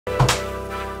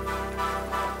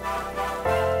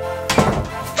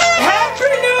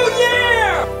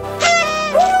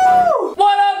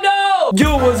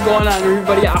on,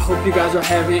 everybody? I hope you guys are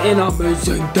having an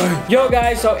amazing day. Yo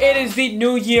guys, so it is the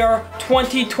new year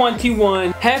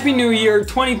 2021. Happy New Year.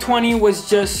 2020 was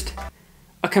just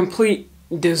a complete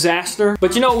disaster.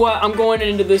 But you know what? I'm going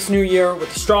into this new year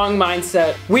with a strong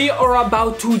mindset. We are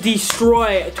about to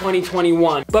destroy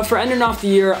 2021. But for ending off the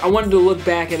year, I wanted to look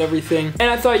back at everything. And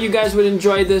I thought you guys would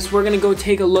enjoy this. We're gonna go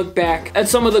take a look back at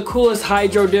some of the coolest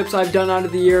hydro dips I've done out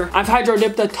of the year. I've hydro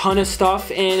dipped a ton of stuff,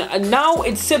 and now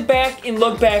it's sit back and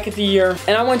look back at the year.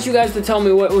 And I want you guys to tell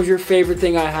me what was your favorite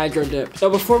thing I hydro dipped. So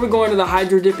before we go into the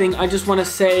hydro dipping, I just want to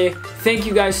say thank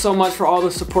you guys so much for all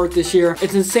the support this year.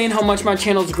 It's insane how much my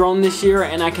channel's grown this year,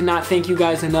 and I cannot thank you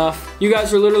guys enough. You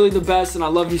guys are literally the best, and I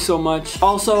love you so much.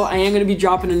 Also, I am going to be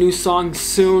dropping a new song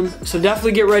soon, so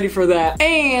definitely get ready for that.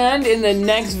 And in the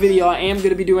next video, I am going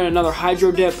to be doing another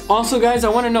hydro dip. Also, guys, I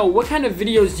want to know, what kind of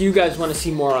videos do you guys want to see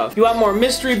more of? You want more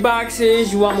mystery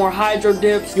boxes? You want more hydro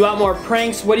dips? You want more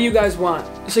pranks? What do you guys want?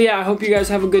 So yeah, I hope you guys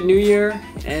have a good new year,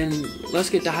 and let's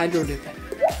get to hydro dipping.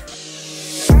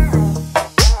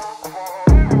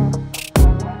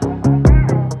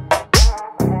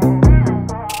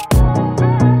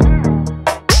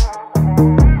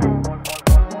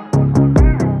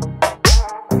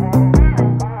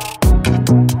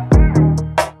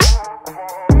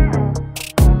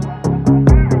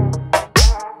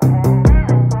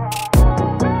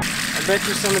 I bet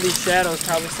you some of these shadows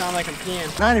probably sound like I'm peeing.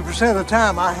 90% of the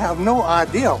time, I have no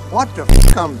idea what the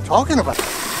f I'm talking about.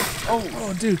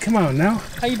 Oh, dude, come on now.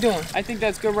 How you doing? I think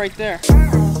that's good right there.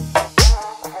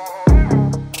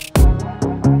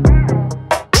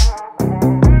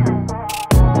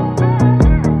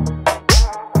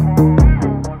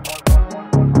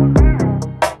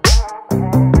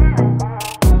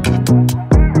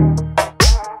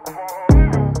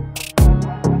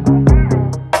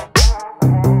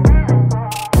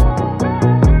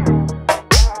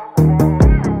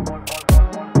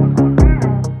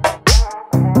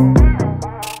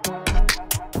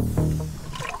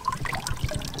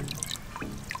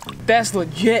 That's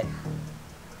legit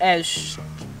as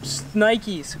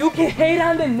Nikes. You can hate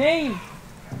on the name,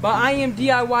 but I am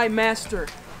DIY master.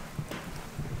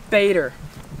 Bader.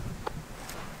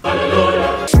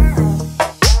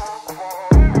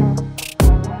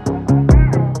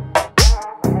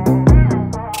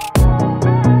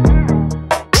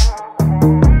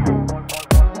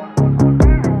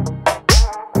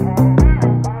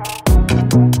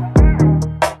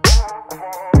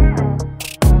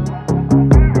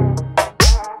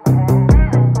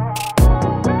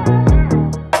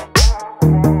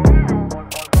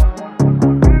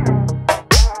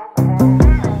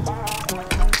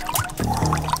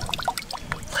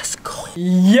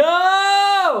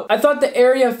 Yo! I thought the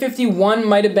Area 51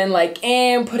 might have been like,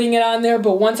 I'm putting it on there,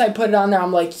 but once I put it on there,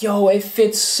 I'm like, yo, it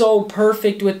fits so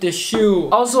perfect with the shoe.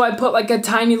 Also, I put like a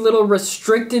tiny little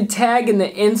restricted tag in the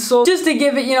insole just to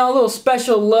give it, you know, a little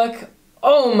special look.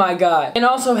 Oh my god. And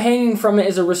also hanging from it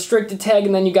is a restricted tag,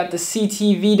 and then you got the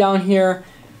CTV down here.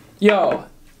 Yo,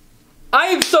 I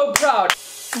am so proud.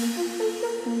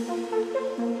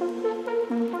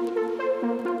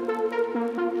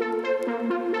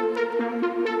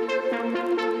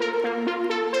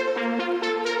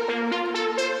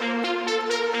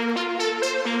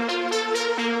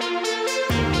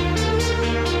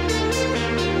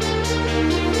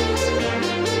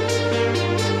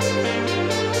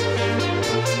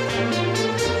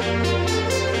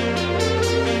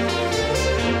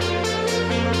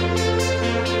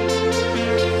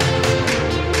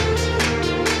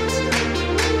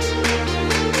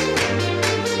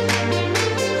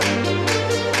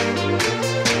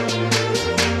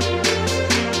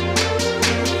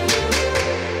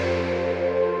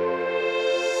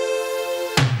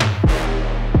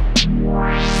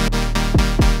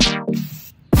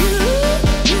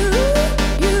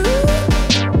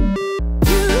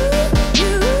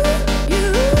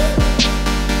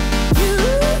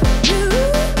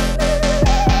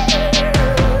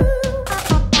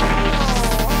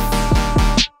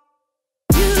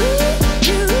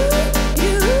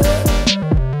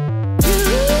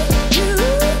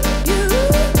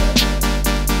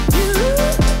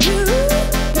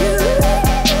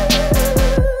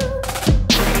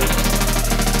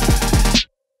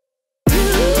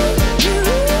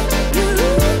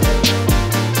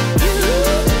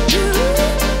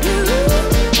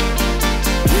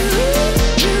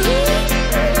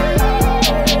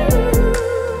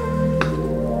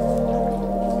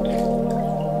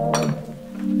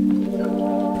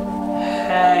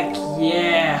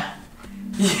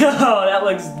 Yo, that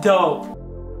looks dope.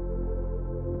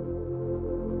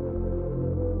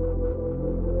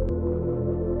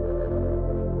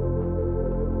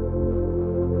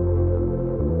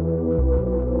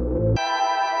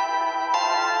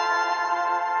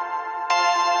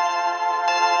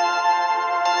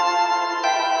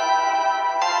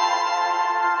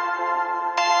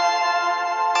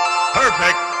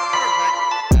 Perfect.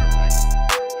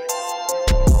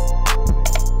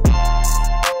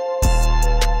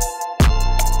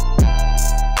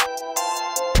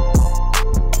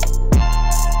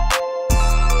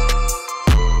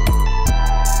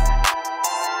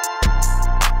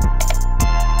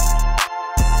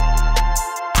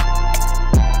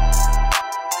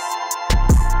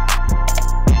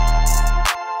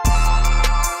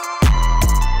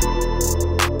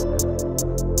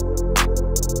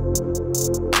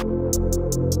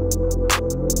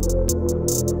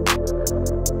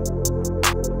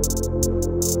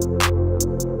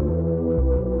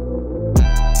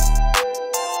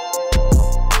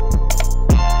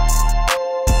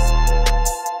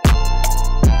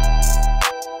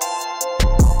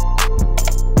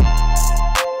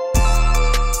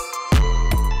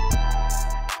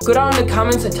 Go down in the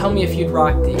comments and tell me if you'd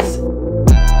rock these.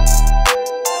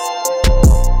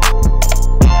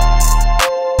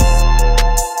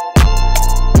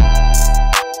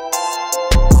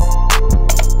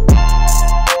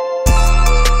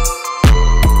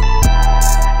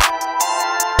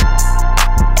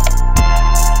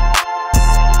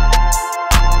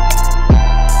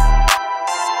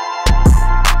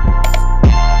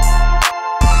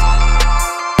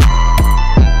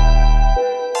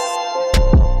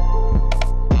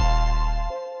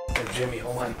 Jimmy,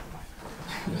 hold on.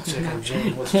 Let's check on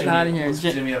Jimmy. What's Get Jimmy, out of here. what's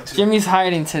Jimmy up to? Jimmy's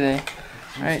hiding today.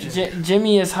 Alright,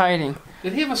 Jimmy is hiding.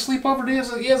 Did he have a sleepover? He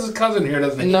has his cousin here,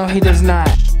 doesn't he? No, he does not.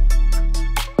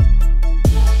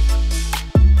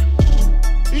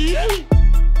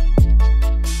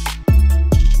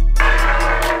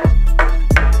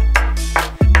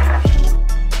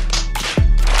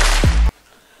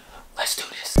 Let's do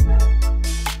this.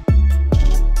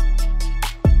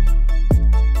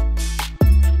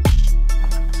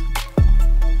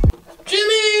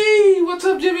 Jimmy! What's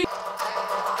up, Jimmy?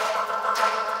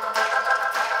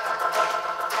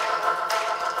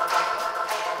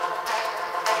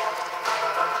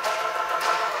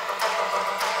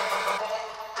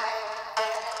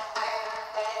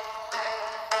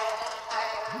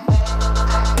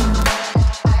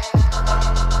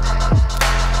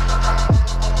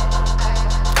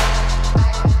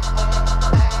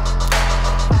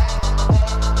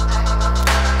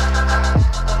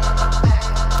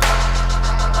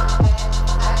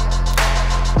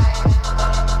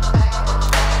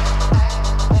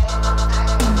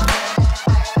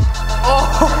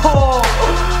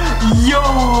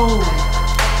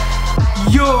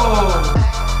 Yo!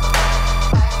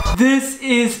 This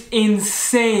is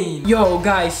insane. Yo,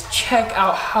 guys, check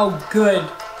out how good,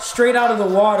 straight out of the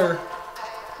water.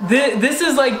 This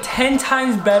is like 10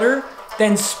 times better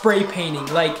than spray painting.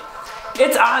 Like,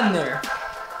 it's on there.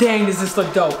 Dang, does this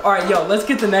look dope. All right, yo, let's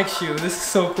get the next shoe. This is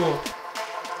so cool.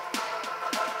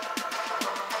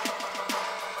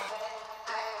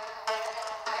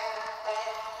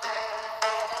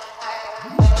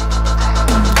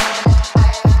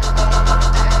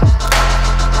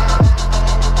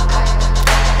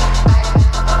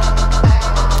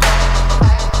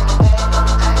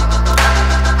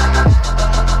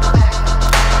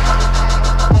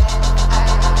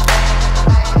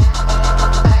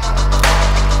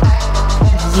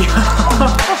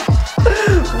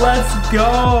 Let's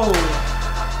go!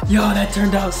 Yo, that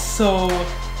turned out so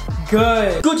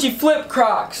good. Gucci flip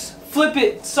Crocs. Flip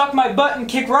it, suck my butt and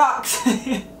kick rocks.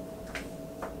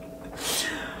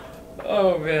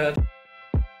 Oh man.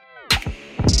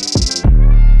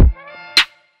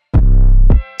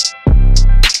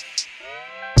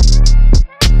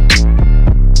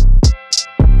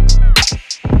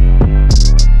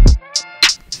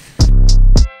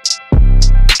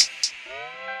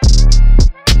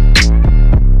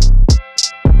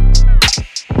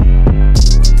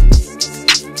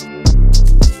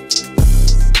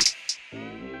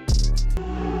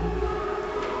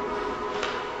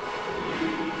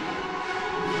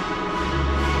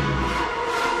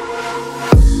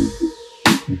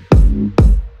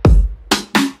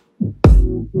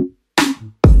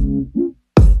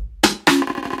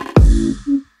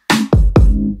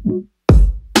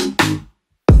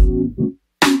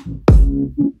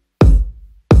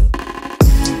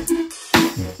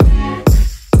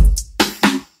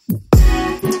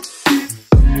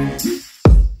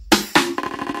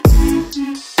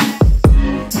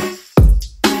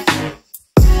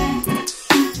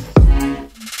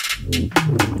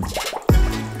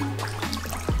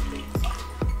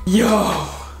 Yo,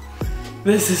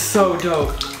 this is so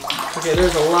dope. Okay,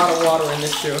 there's a lot of water in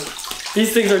this shoe.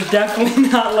 These things are definitely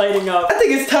not lighting up. I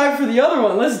think it's time for the other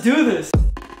one. Let's do this.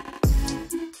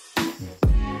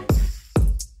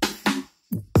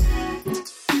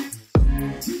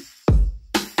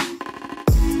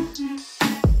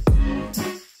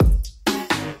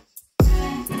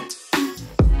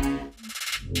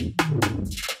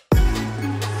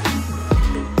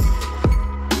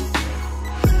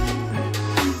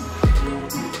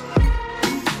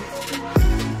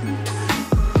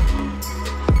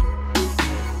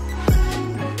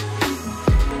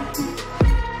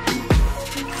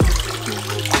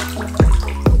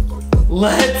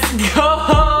 Let's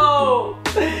go!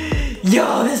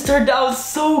 Yo, this turned out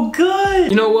so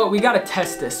good. You know what? We gotta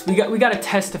test this. We gotta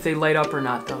test if they light up or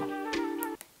not, though.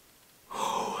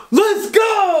 Let's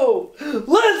go!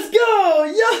 Let's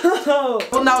go! Yo!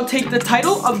 We'll now take the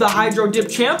title of the Hydro Dip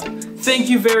Champ. Thank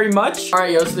you very much. All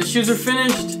right, yo, so the shoes are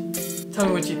finished. Tell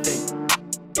me what you think.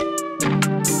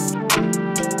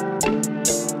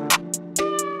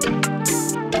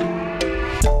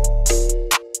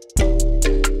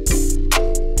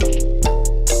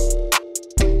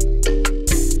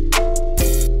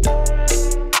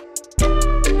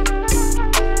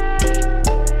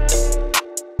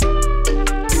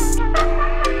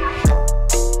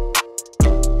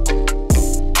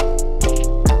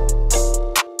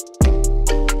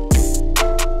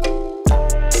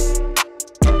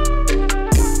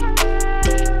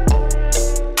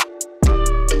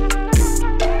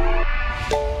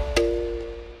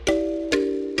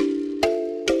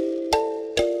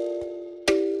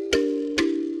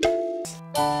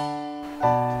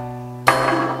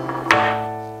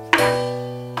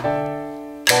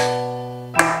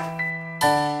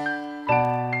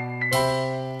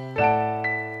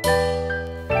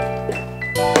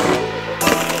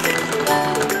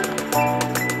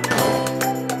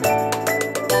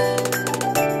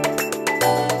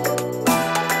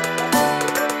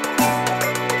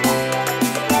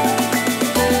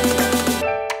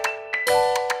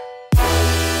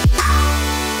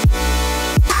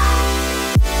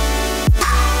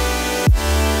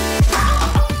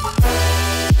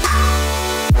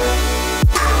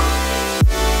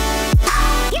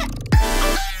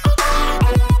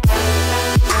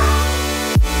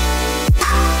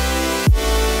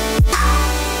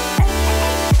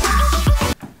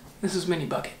 This is Mini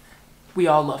Bucket. We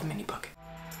all love Mini Bucket.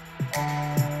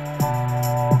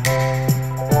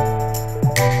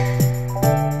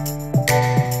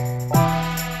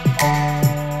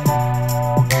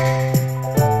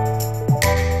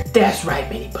 That's right,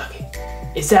 Mini Bucket.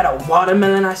 Is that a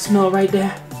watermelon I smell right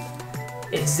there?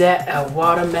 Is that a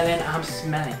watermelon I'm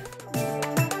smelling?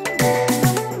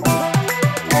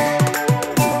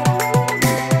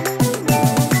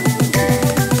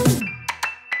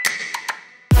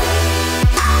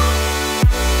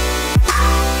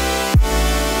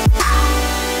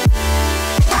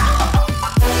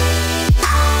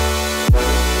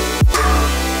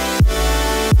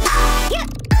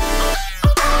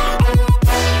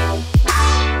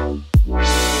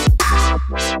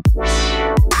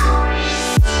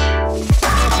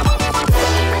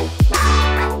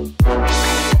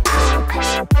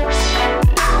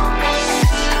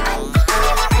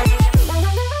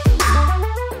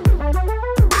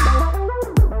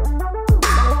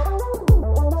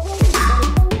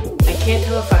 Can't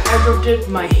tell if I hydro dipped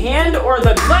my hand or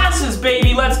the glasses,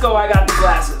 baby. Let's go, I got the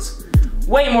glasses.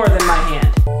 Way more than my hand.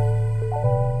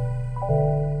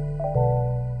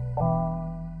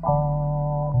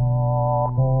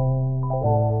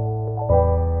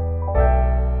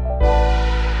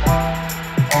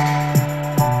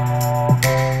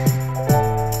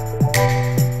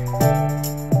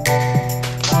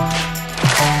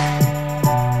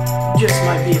 Just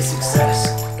might be a success.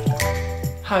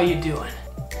 How you doing?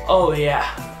 Oh yeah,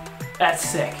 that's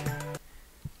sick.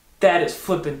 That is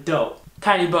flippin' dope.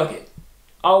 Tiny bucket.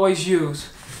 Always use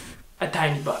a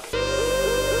tiny bucket.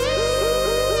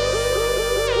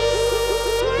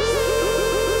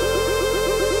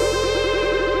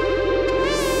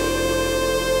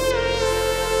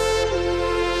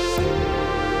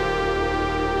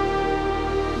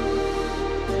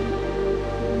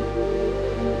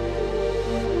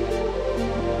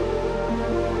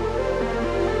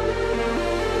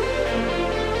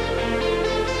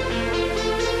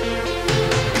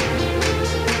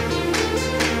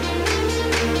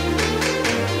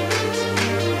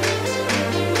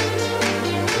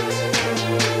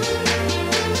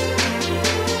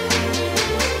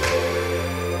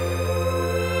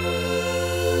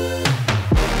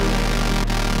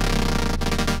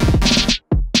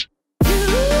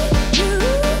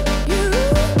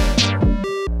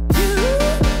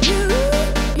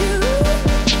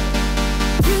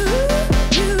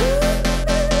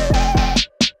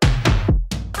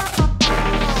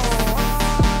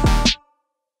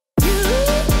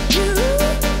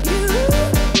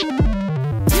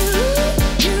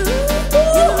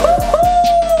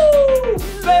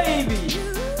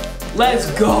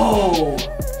 Let's go!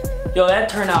 Yo, that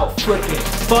turned out flipping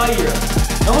fire.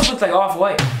 It almost looks like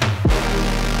Off-White.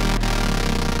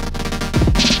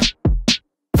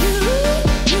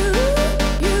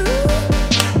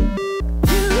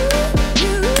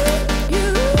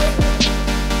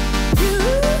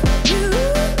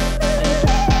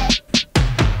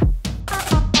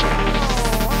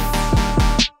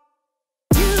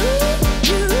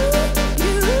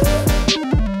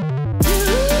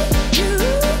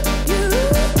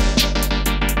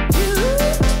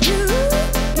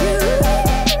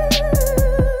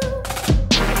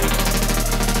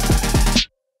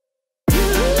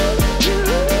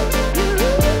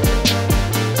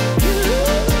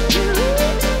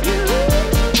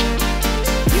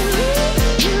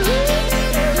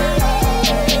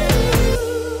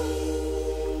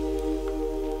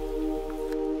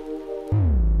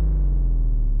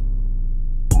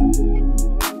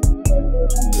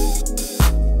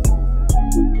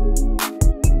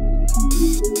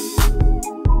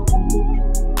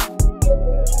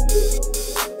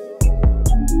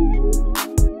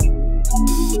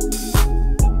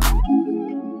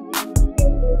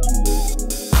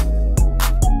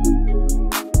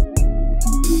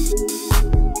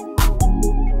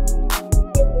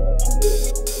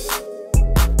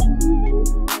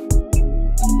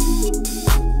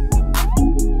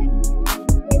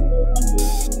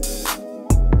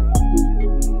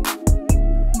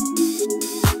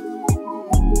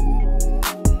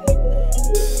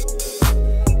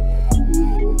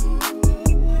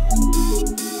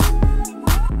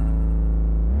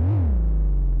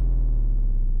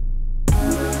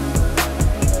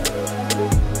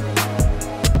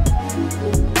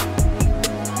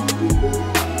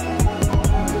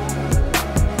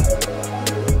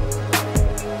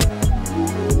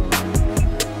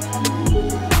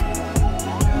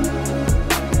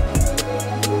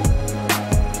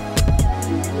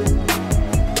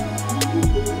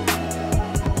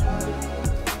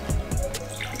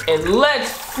 And let's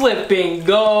flip and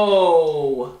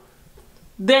go.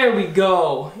 There we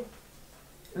go.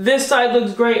 This side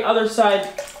looks great, other side,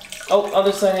 oh,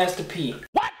 other side has to pee.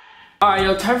 What? Alright,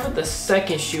 yo, time for the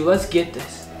second shoe. Let's get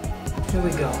this. Here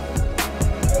we go.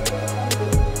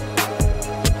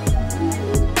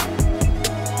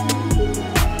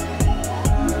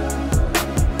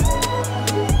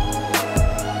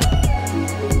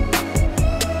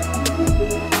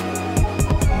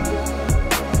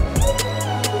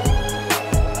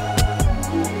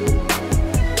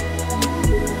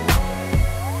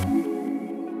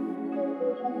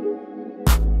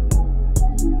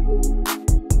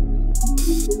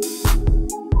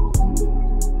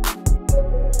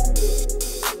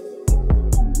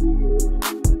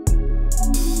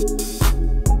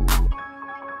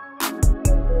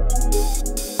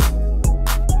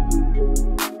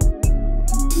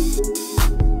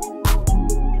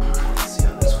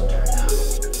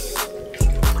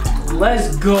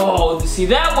 Let's go. See,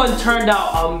 that one turned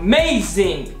out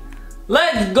amazing.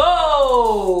 Let's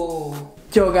go.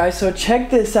 Yo guys, so check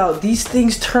this out. These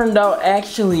things turned out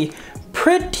actually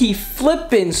pretty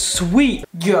flippin' sweet.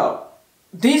 Yo,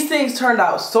 these things turned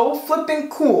out so flippin'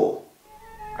 cool.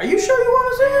 Are you sure you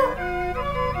want to see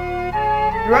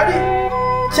them? You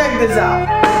ready? Check this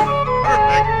out.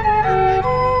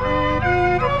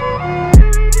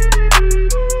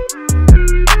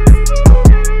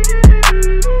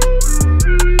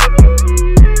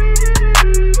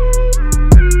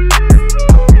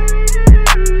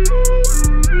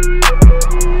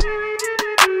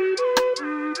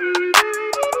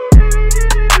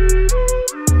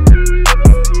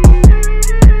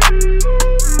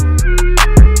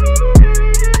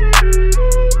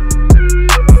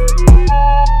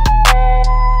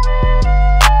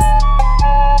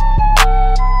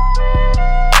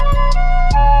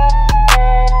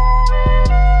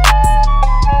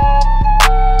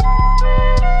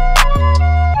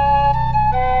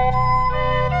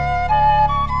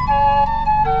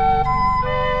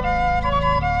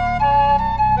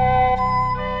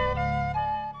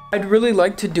 I'd really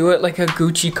like to do it like a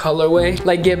Gucci colorway,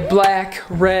 like get black,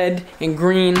 red, and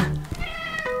green.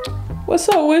 What's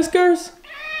up, Whiskers?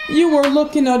 You are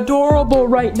looking adorable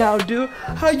right now, dude.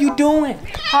 How you doing?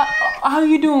 How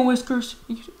you doing, Whiskers?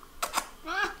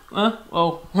 Huh?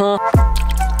 Oh, huh?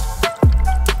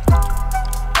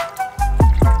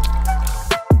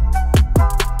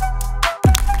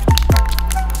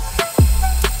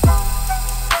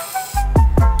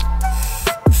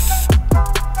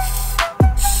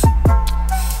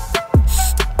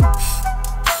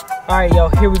 Alright, yo,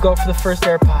 here we go for the first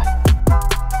AirPod.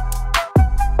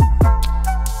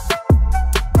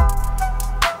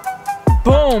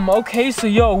 Boom! Okay, so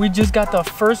yo, we just got the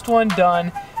first one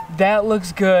done. That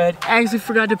looks good. I actually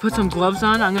forgot to put some gloves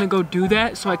on. I'm gonna go do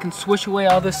that so I can swish away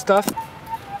all this stuff.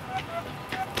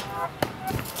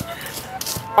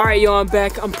 Alright, yo, I'm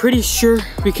back. I'm pretty sure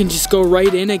we can just go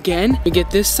right in again. We get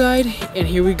this side, and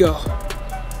here we go.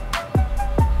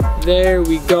 There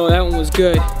we go. That one was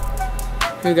good.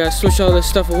 We gotta switch all this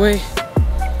stuff away.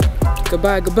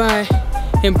 Goodbye, goodbye.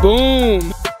 And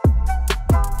boom!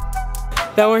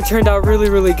 That one turned out really,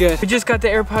 really good. We just got the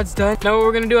AirPods done. Now what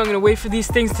we're gonna do, I'm gonna wait for these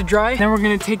things to dry. Then we're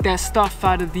gonna take that stuff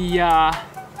out of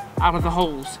the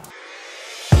holes.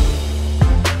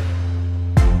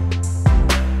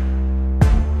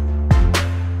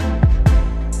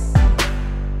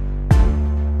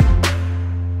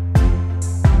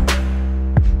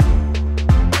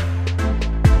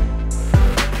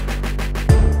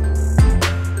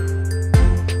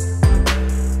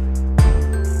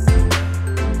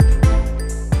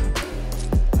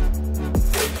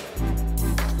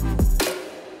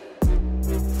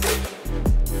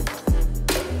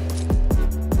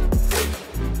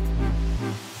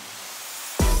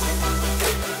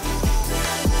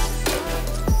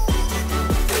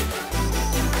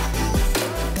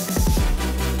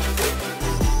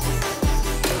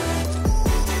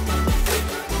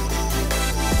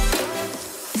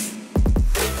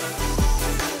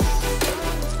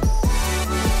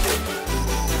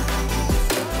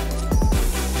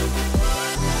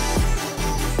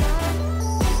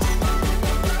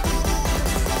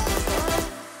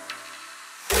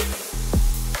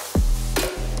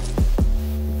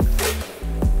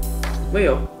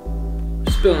 Leo,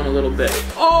 spilling a little bit.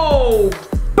 Oh,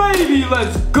 baby,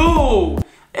 let's go.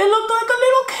 It looked like a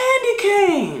little candy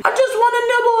cane. I just want to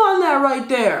nibble on that right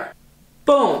there.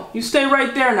 Boom, you stay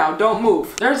right there now, don't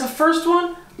move. There's the first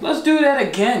one. Let's do that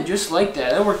again, just like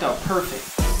that. That worked out perfect.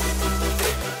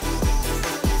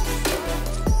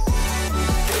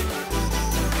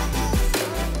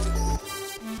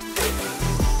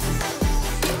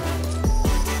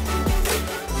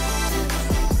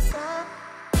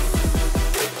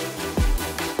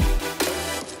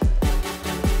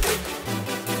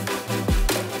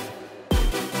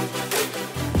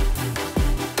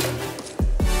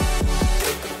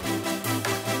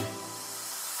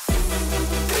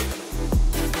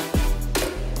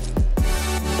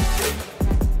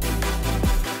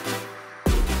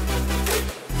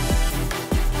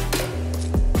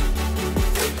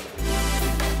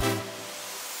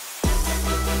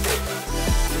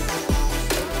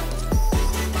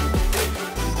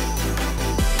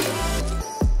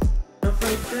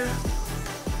 like that.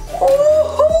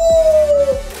 Ooh,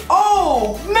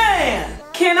 oh man!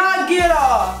 Can I get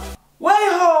a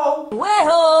way-ho?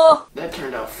 Way-ho! That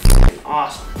turned out f***ing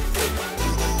awesome.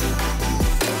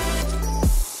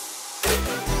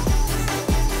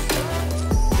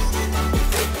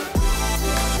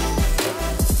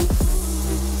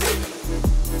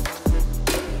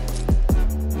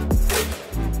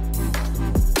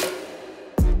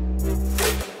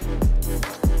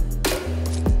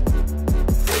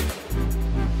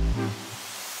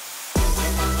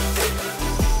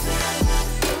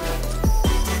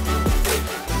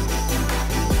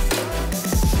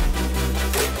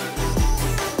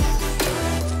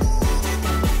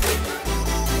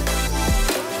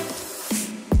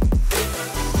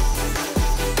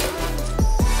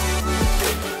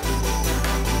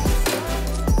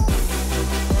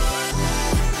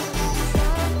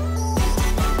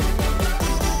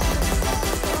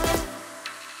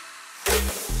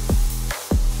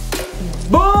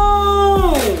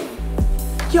 Boom!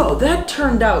 Yo, that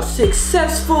turned out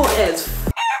successful as f.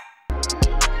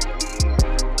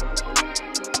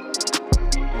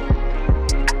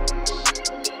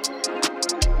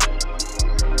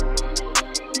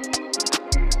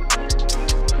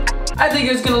 I think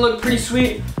it's gonna look pretty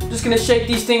sweet. I'm just gonna shake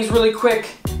these things really quick,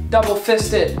 double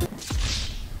fist it.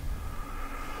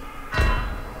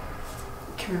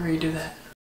 Can we redo that?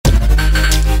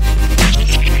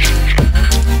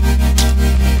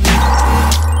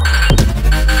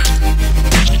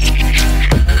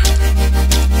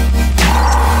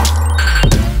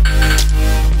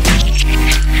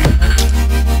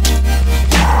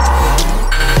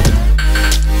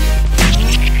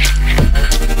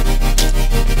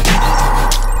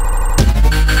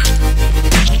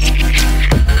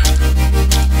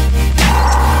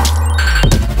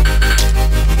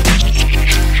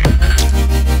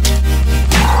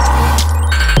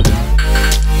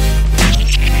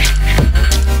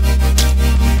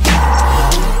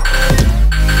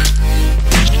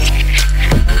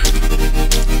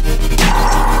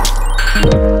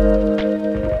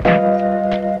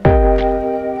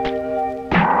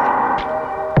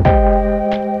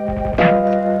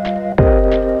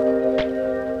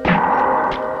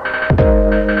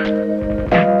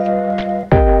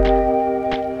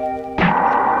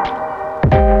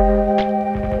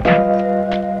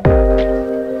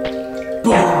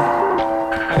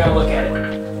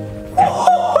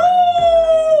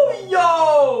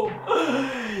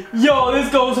 Yo,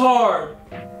 this goes hard.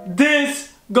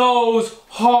 This goes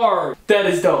hard. That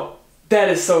is dope. That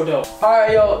is so dope.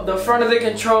 Alright, yo, the front of the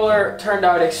controller turned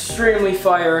out extremely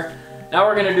fire. Now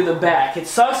we're gonna do the back. It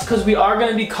sucks because we are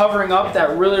gonna be covering up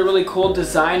that really, really cool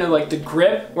design of like the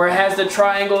grip where it has the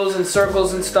triangles and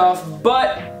circles and stuff,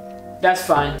 but that's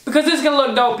fine because it's gonna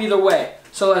look dope either way.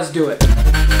 So let's do it.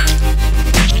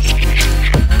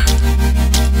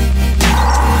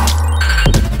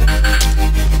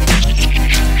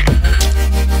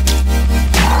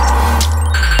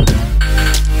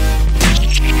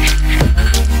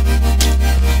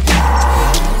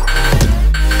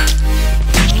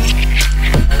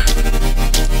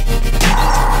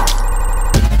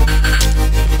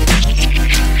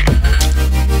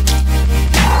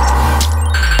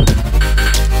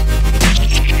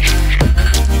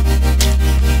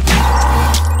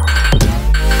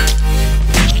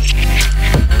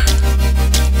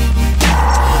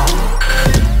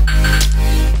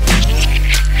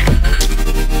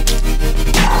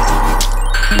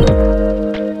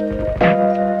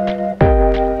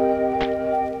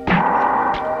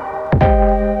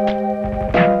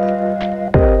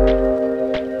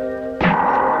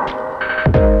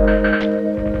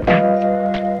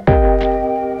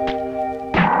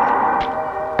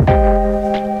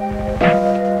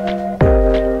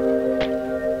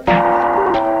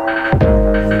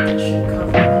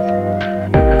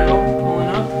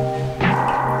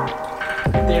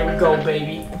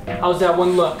 Baby. How's that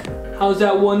one look? How's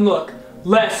that one look?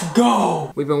 Let's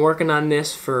go! We've been working on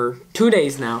this for 2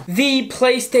 days now. The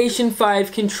PlayStation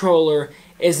 5 controller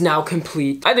is now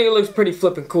complete. I think it looks pretty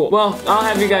flippin' cool. Well, I'll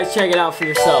have you guys check it out for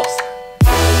yourselves.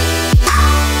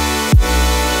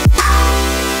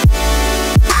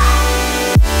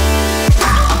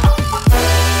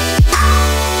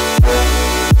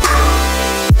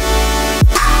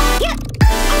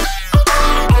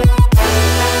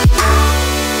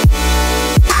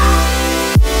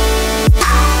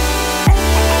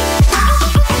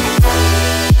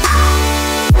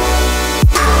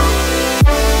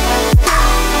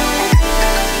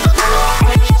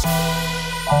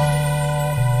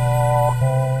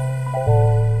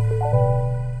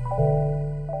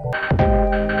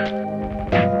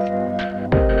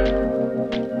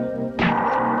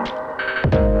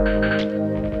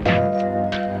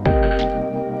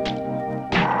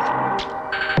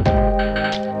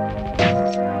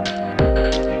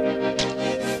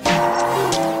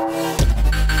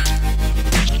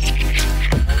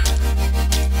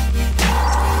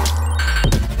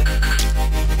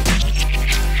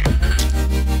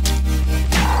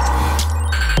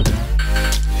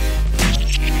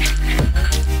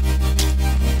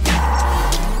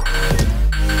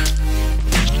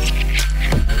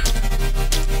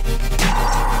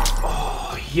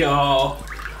 yo.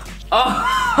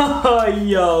 Oh,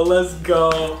 yo, let's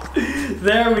go.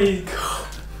 There we go.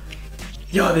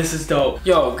 Yo, this is dope.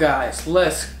 Yo, guys,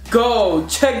 let's go.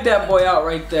 Check that boy out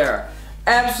right there.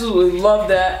 Absolutely love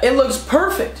that. It looks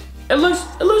perfect. It looks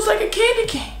like a candy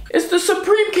cane. It's the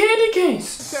Supreme candy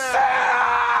case.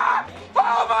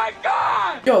 Oh my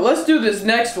God. Yo, let's do this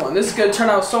next one. This is gonna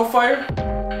turn out so fire.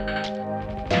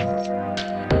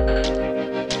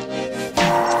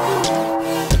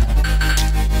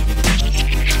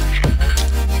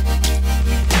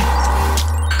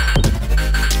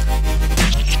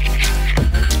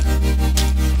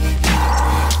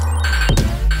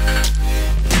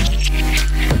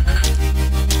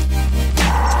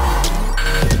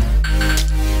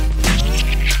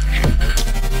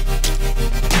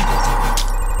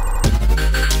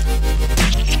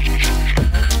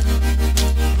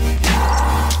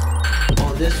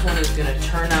 This one is gonna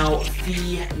turn out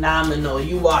phenomenal.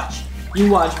 You watch,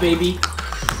 baby.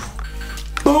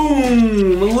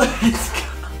 Boom! Let's go.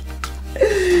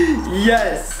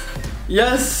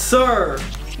 Yes, sir.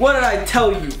 What did I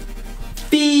tell you?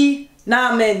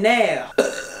 Phenomenal.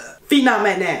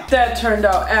 Phenomenal. That turned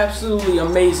out absolutely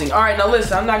amazing. All right, now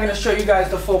listen. I'm not gonna show you guys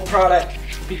the full product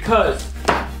because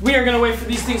we are gonna wait for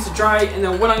these things to dry, and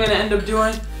then what I'm gonna end up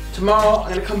doing. Tomorrow, I'm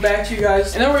gonna come back to you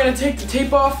guys, and then we're gonna take the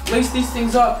tape off, lace these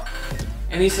things up,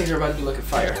 and these things are about to be looking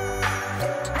fire.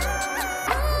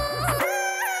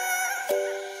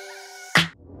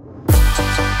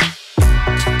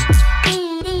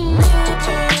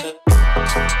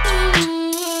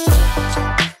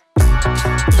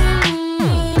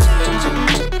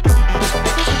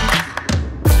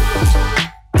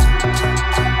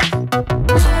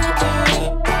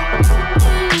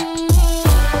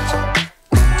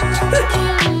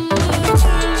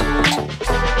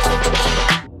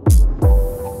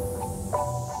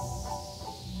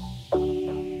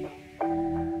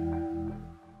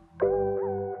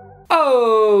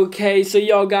 Okay, so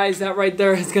yo guys, that right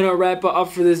there is gonna wrap it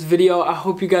up for this video. I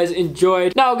hope you guys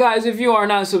enjoyed. Now guys, if you are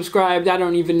not subscribed, I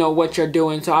don't even know what you're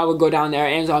doing, so I would go down there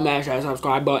and smash that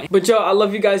subscribe button. But yo, I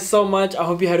love you guys so much. I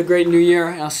hope you had a great new year,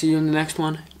 and I'll see you in the next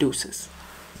one. Deuces.